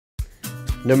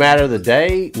No matter the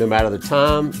day, no matter the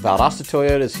time, Valdosta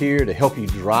Toyota is here to help you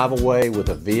drive away with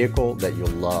a vehicle that you'll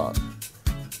love.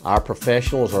 Our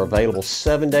professionals are available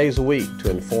 7 days a week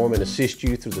to inform and assist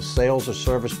you through the sales or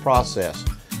service process.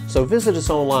 So visit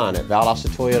us online at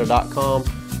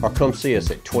valdostatoyota.com or come see us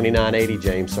at 2980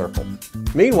 James Circle.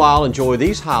 Meanwhile, enjoy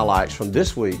these highlights from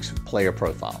this week's player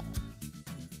profile.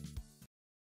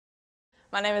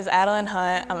 My name is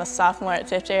Adylein. I'm a sophomore at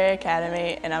Tiftarea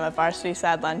Academy, and I'm a varsity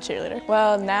sideline cheerleader.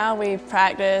 Well, now we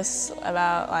practice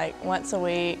about once a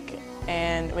week,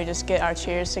 and we just get our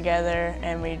cheers together,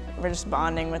 and we're just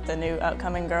bonding with the new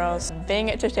upcoming girls.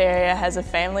 Being at Tiftarea has a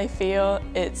family feel.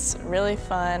 It's really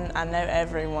fun. I know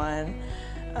everyone.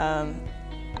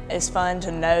 It's fun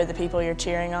to know the people you're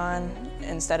cheering on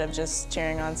instead of just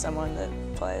cheering on someone that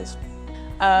plays.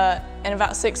 In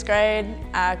about 6th grade,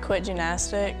 I quit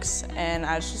gymnastics, and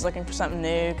I was just looking for something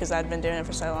new because I'd been doing it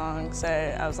for so long. So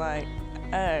I was like,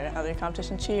 oh, I'll do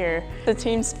competition cheer. It's a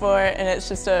team sport, and it's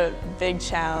just a big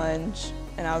challenge,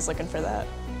 and I was looking for that.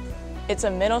 It's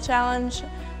a mental challenge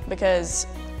because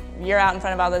you're out in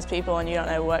front of all those people and you don't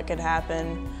know what could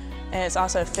happen. And it's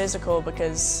also physical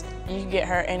because you can get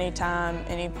hurt anytime,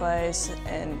 any place,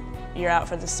 and you're out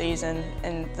for the season,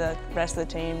 and the rest of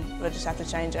the team would just have to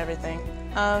change everything.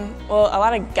 Well, a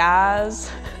lot of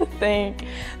guys think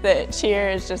that cheer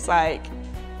is just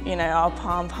all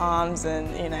pom-poms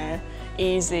and,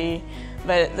 easy,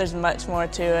 but there's much more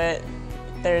to it.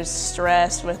 There's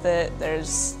stress with it.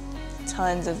 There's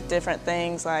tons of different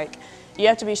things. You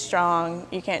have to be strong.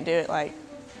 You can't do it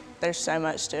there's so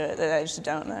much to it that I just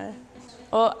don't know.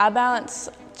 Well, I balance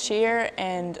cheer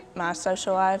and my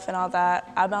social life and all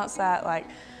that. I balance that,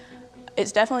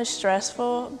 it's definitely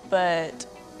stressful, but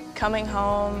coming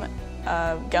home,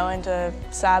 going to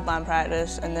sideline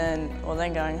practice, and then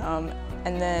going home,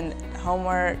 and then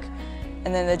homework,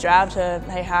 and then the drive to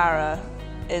Hayhira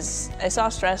it's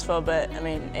all stressful, but I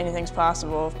mean, anything's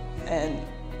possible, and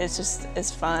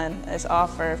it's fun. It's all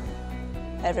for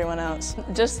everyone else.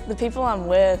 Just the people I'm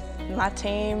with, my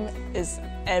team is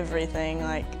everything.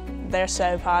 They're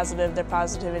so positive. Their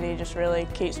positivity just really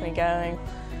keeps me going.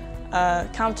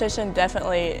 Competition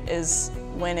definitely is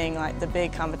winning, the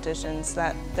big competitions.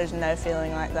 There's no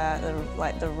feeling like that.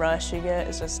 The rush you get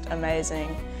is just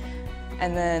amazing.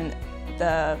 And then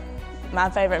my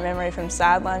favorite memory from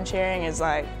sideline cheering is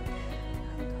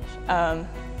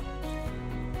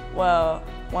well,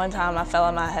 one time I fell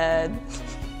on my head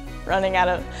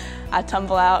I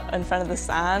tumble out in front of the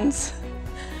signs,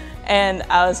 and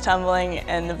I was tumbling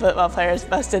and the football players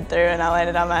busted through and I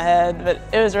landed on my head, but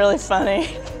it was really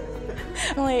funny.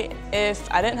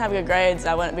 If I didn't have good grades,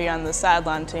 I wouldn't be on the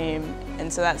sideline team,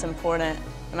 and so that's important.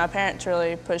 And my parents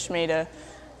really pushed me to,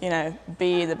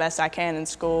 be the best I can in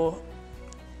school,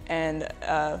 and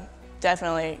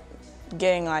definitely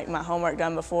getting my homework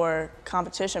done before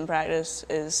competition practice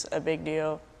is a big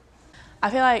deal. I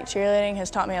feel like cheerleading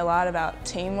has taught me a lot about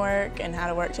teamwork and how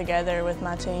to work together with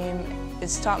my team.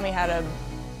 It's taught me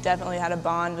definitely how to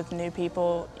bond with new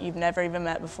people you've never even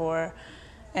met before.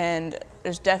 And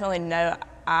there's definitely no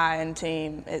I in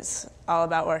team. It's all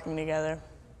about working together.